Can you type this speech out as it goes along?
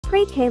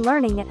Pre-K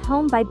Learning at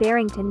Home by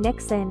Barrington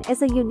Nixon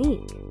is a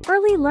unique,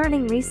 early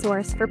learning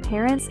resource for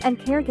parents and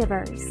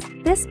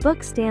caregivers. This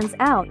book stands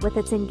out with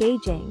its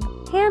engaging,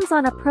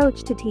 hands-on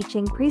approach to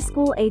teaching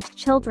preschool-aged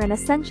children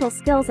essential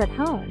skills at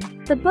home.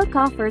 The book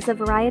offers a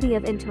variety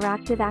of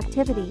interactive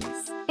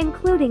activities,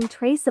 including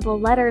traceable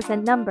letters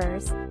and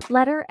numbers,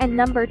 letter and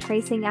number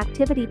tracing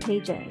activity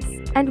pages,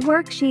 and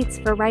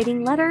worksheets for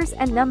writing letters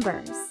and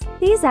numbers.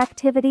 These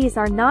activities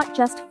are not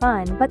just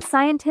fun but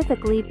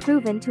scientifically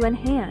proven to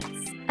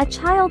enhance a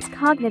child's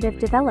cognitive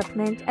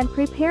development and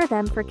prepare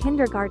them for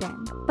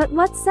kindergarten. But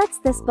what sets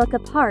this book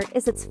apart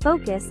is its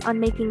focus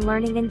on making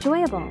learning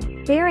enjoyable.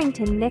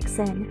 Barrington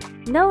Nixon,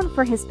 known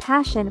for his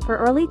passion for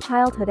early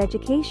childhood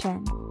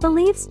education,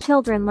 believes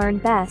children learn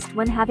best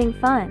when having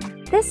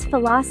fun. This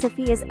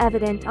philosophy is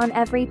evident on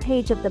every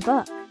page of the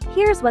book.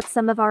 Here's what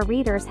some of our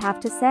readers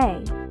have to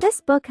say. This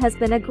book has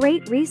been a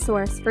great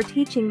resource for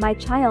teaching my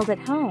child at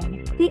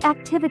home. The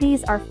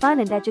activities are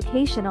fun and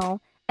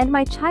educational, and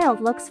my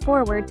child looks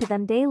forward to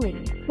them daily.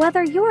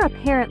 Whether you're a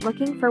parent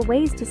looking for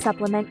ways to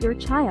supplement your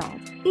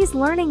child's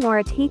learning or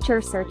a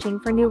teacher searching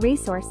for new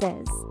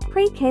resources,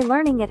 Pre-K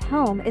Learning at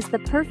Home is the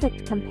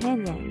perfect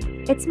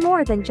companion. It's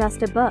more than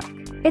just a book.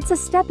 It's a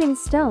stepping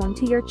stone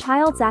to your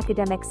child's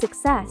academic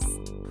success.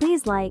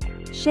 Please like,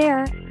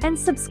 share, and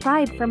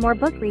subscribe for more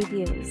book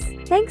reviews.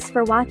 Thanks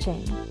for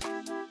watching.